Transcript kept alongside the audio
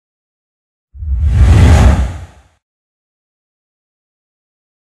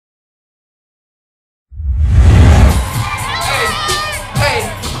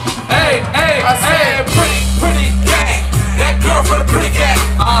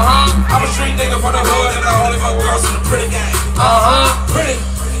from the hood and I only fuck girls from the pretty gang. Pretty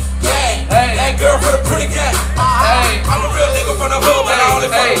gang. Hey. That girl from the pretty gang. Hey. I'm a real nigga from the hood, but I only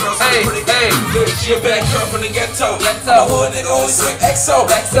fuck girls from the pretty gang. She a bad girl from the ghetto. I'm a hood nigga, only swing XO.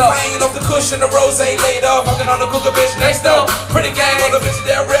 Hanging off the cushion, the rose ain't laid up. Fucking on the cooker bitch next door. Pretty gang, all the bitches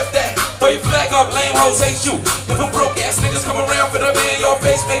that rep that. Throw your flag up, lame hoes hate you. If them broke ass niggas come around for them in your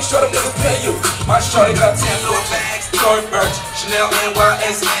face, make sure them niggas pay you. My shorty got 10 little bags, Tory Burch, Chanel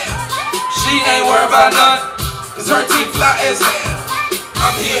NYSL. She ain't worried about none, cause her teeth fly as hell.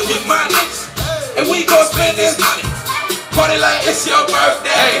 I'm here with my niggas, and we gon' spend this money. Party like it's your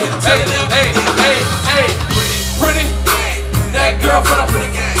birthday. Pretty, that girl from the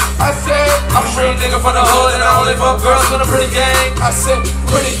pretty gang. I said, I'm a real nigga from the hood, and I only fuck girls from the pretty gang. I said,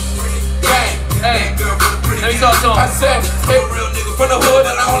 pretty gang. Hey, let me talk to him. I said, hey, real nigga from the hood,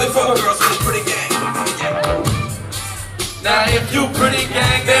 and I only fuck girls from the pretty gang. Now if you pretty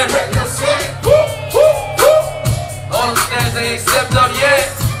gang, then all them stands they ain't stepped up yet.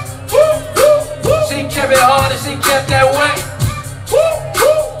 She kept it hard and she kept that way.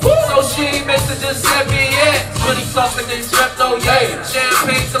 So she ain't meant to just send me yet. Pretty soft and they swept, oh yeah.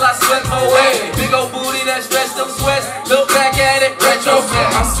 Champagne till I sweat my way. Big old booty that stretched them sweats. Look back at it, retrofit.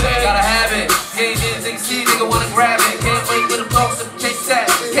 I said, gotta have it. Can't get nigga see, nigga wanna grab it. Can't wait with a boss if you can't tap.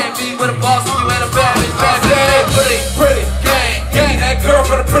 Can't be with a boss if you ain't a bad bitch. Bad bitch. Pretty gang, that girl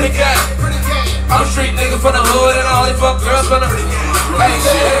from the pretty gang. I'm a street nigga from the hood and I only fuck girls from the pretty gang. Hey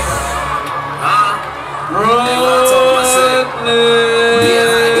shit. Brooklyn.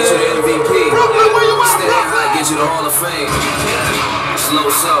 Get you the Hall of Fame. Slow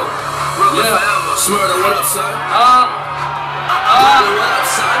so. Brooklyn forever. Shmurda, what up, son? Brooklyn, what up,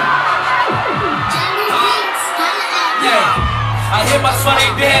 son? I hear my funny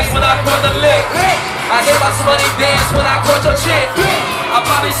dance when I caught the lick. I hear my funny dance when I caught your chick. I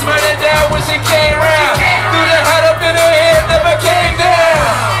probably smeared it down when she came round. Threw the head up in her head, never came down.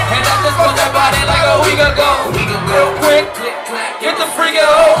 And I just put that body like a week ago. Real quick, get the freaking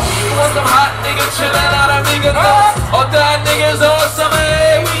hoe. You want some hot niggas chillin' out of niggas? All die niggas all summer,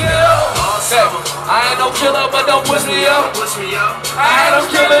 hey, we go. I ain't no killer, but don't push me up. I ain't no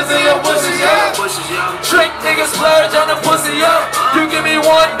killers in your pussy, yo. Trick niggas splurge on the pussy, yo. You give me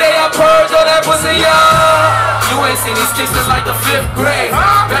one day, I purge on that pussy, yo. You ain't seen these kicks since like the 5th grade.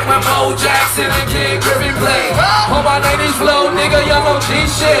 Back when Bo Jackson and King Griffin played. On my 90s flow, nigga, young OG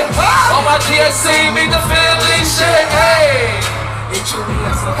shit. On my GSC, meet the family shit, hey. It you me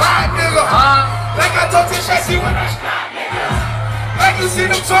as a hot nigga. Like I told you, Shashy when I shot, nigga. Like you see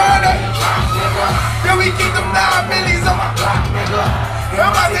them turn up, then we keep them 9 millies on my block, nigga.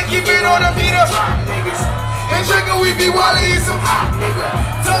 I'm about to keep it on the meter, and drinking we be while eat some hot, nigga.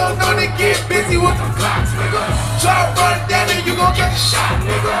 Told them to get busy with them clocks, nigga. Try to run it down and you gon' get a shot,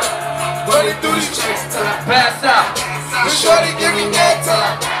 nigga. Running through these checks till I pass out. The shorty give me that till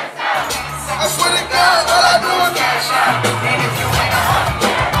I pass out. I swear to God, all I do is cash out. And if you ain't a hot,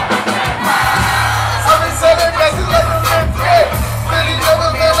 I've been selling messes like a man bread. Really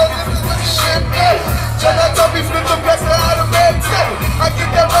never met a nigga with the shit, man. Try not to be flip the rest out of man, I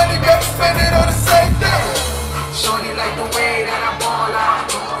get that money, never spend it on the same thing. Shorty like the way that I ball out.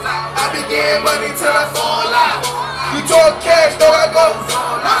 I be getting money till I fall out. You talk cash, though I go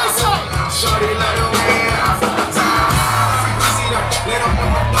fall out. Shorty like the way that I fall out. You see them, let them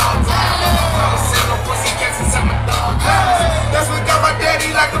put my dogs out. I'm send no pussy cats inside my dog house. That's what got my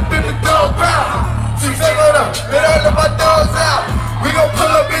daddy like a big dog pound. She say hold up, let all of my dogs out. We gon' pull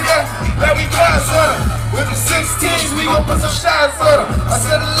up in there, like we class on her. With the 16s, we gon' put some shots on her. I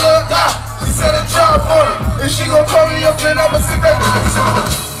said a little dot, she said a drop on her. If she gon' call me up, then I'ma sit back and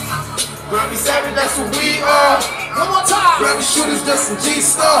Grammy Savage, that's who we are. One more time. Grammy shooters, just some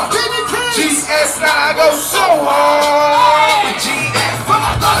G-Star. GS, now I go so hard. With GS for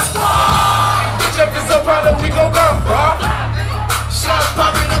my blood squad. Bitch, if it's a problem, we gon' go, bro. Shots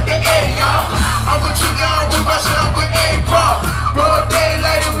popping up the air, y'all. I'm with you, y'all. We rushing up with A-Ball. Broad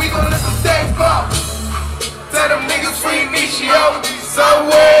daylight and we gon' let some things fall. Tell them niggas free Michio. So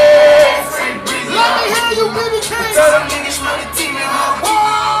way. Let me hear you, baby King. Tell them niggas smell the team and home.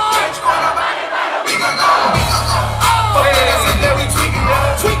 We gon' go. Fuck it, that's it, then we tweaking,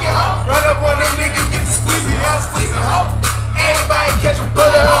 ho. Run up on them niggas, get the squeezy, ho. Anybody catch a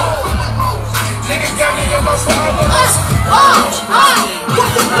bullet, ho. Niggas got me in my phone.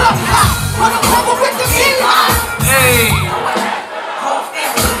 Hey.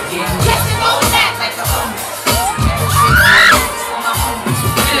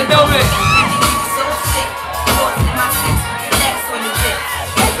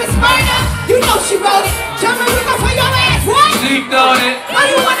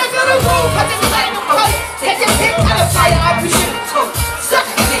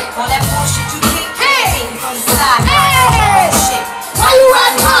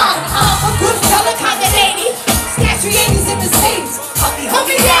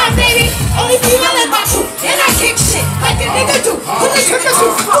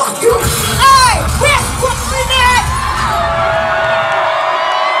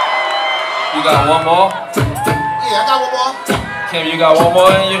 got one more? Yeah, I got one more. Kim, you got one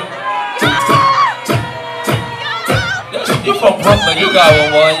more in you? You from Brooklyn, you got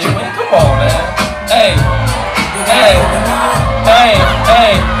one more in you, man. Come on, man. Hey, hey, hey,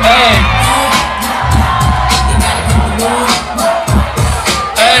 hey, hey.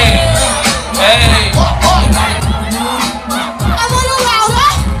 Hey, hey. A little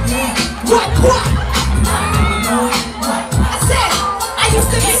louder. What? I said, I used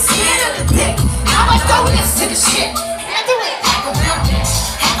to be scared of the dick. Now I go listen to the shit. Handle it like a real bitch.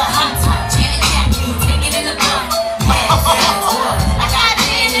 Have a hot top, Janet Jackson, take it in the mouth. I got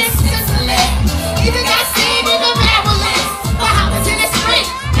in this Sicily. Even got seen in the Fabolous. What happens in the street?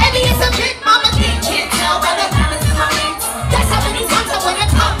 Maybe it's a big mama thing. Can't tell by the diamonds in my rings. That's how many times I wanna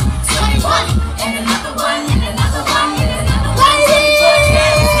come. 21 and another one and another one and another one.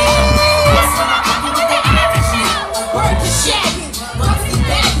 That's when I'm fucking with the action. Word to Shaggy, Bugsy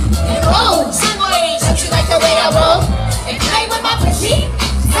back and roll. Some ladies, don't you like the way I roll? And play with my pussy.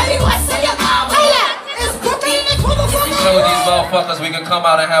 Tell me what's in your mouth. It's Brooklyn and We showed these motherfuckers we can come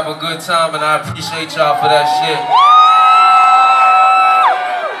out and have a good time, and I appreciate y'all for that shit.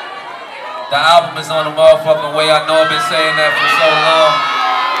 The album is on the motherfucking way. I know I've been saying that for so long,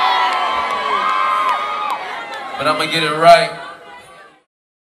 but I'm gonna get it right.